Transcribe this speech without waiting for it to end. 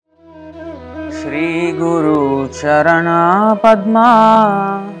Shri Guru Charana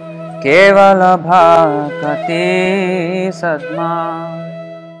Padma Kevala Bhakati Sadma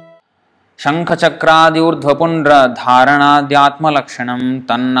Shankha Chakradi Urdhvapundra Dharana Dhyatma Lakshanam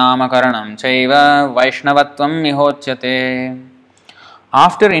Tannama Karanam Chaiva Vaishnavatvam Mihochyate.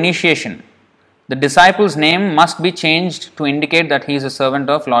 After initiation, the disciple's name must be changed to indicate that he is a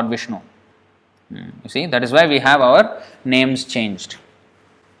servant of Lord Vishnu. You see, that is why we have our names changed.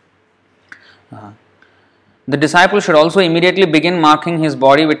 The disciple should also immediately begin marking his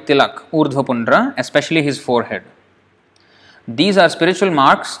body with tilak, urdhvapundra, especially his forehead. These are spiritual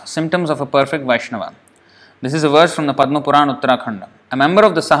marks, symptoms of a perfect Vaishnava. This is a verse from the Padma Purana Uttarakhanda. A member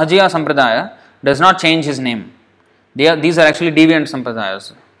of the Sahajiya Sampradaya does not change his name. These are actually deviant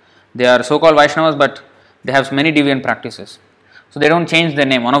Sampradayas. They are so-called Vaishnavas, but they have many deviant practices. So they don't change their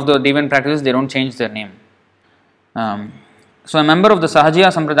name. One of the deviant practices, they don't change their name. So a member of the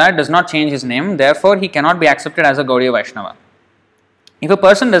Sahajiya Sampradaya does not change his name, therefore he cannot be accepted as a Gaudiya Vaishnava. If a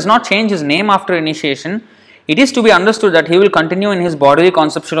person does not change his name after initiation, it is to be understood that he will continue in his bodily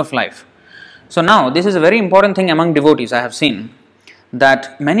conception of life. So now, this is a very important thing among devotees. I have seen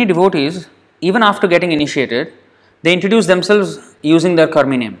that many devotees, even after getting initiated, they introduce themselves using their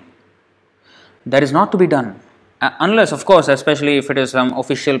karmi name. That is not to be done. Unless, of course, especially if it is some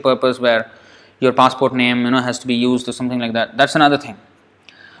official purpose where your passport name has to be used or something like that. That's another thing.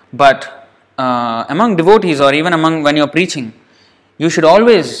 But among devotees or even among when you are preaching, you should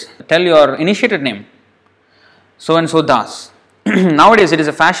always tell your initiated name. So and so Das. Nowadays it is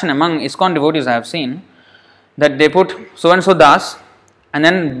a fashion among ISKCON devotees I have seen that they put so and so Das and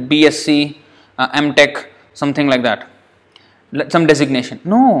then BSc, MTech, something like that. Some designation.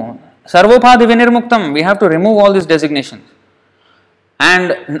 No. Sarvopadi Vinirmuktam. We have to remove all these designations.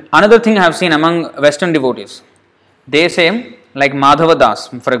 And another thing I have seen among Western devotees, they say like Madhava Das,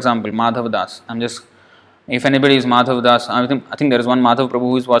 for example, Madhava Das. If anybody is Madhava Das, I think there is one Madhava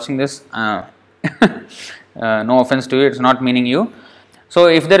Prabhu who is watching this. No offense to you, it's not meaning you. So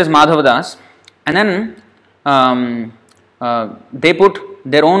if there is Madhava Das, and then they put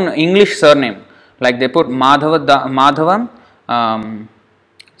their own English surname, like they put Madhava,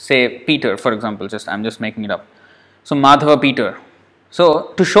 say Peter, for example. I'm just making it up. So Madhava Peter.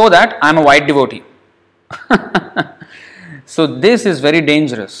 So, to show that I am a white devotee. So, this is very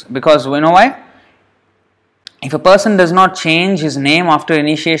dangerous because you know why? If a person does not change his name after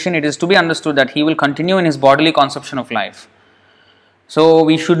initiation, it is to be understood that he will continue in his bodily conception of life. So,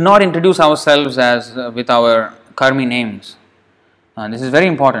 we should not introduce ourselves as with our karmi names. This is very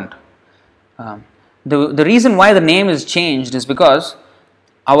important. The reason why the name is changed is because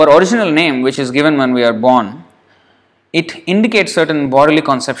our original name, which is given when we are born, it indicates certain bodily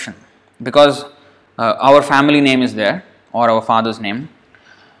conception because our family name is there or our father's name,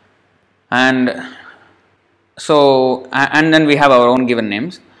 and then we have our own given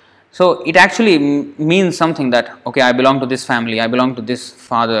names. So it actually means something that okay, I belong to this family, I belong to this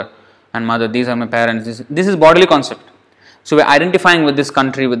father and mother, these are my parents. This is bodily concept. So we are identifying with this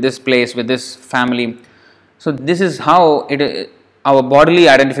country, with this place, with this family. So this is how our bodily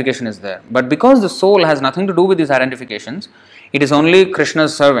identification is there. But because the soul has nothing to do with these identifications, it is only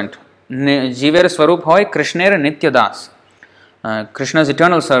Krishna's servant. Jiver Swarup hoy Krishnera Nitya Das. Krishna's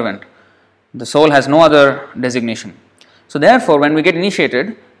eternal servant. The soul has no other designation. So therefore, when we get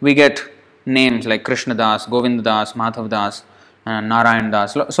initiated, we get names like Krishna Das, Govinda Das, Madhav Das, Narayan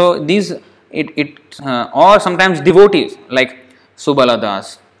Das. So these, or sometimes devotees like Subala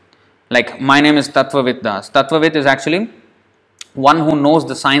Das. Like my name is Tattvavit Das. Tattvavit is actually one who knows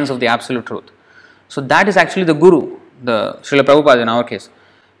the science of the absolute truth. So that is actually the Guru, the Srila Prabhupada in our case.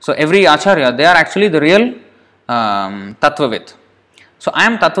 So every Acharya, they are actually the real Tattvavit. So I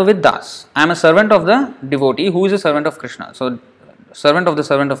am Tattvavit Das. I am a servant of the devotee who is a servant of Krishna. So servant of the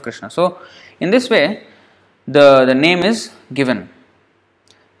servant of Krishna. So in this way, the name is given.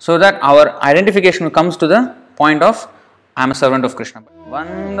 So that our identification comes to the point of I am a servant of Krishna.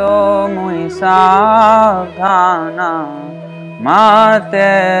 Vando Muisa Dhana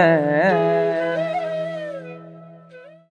Mate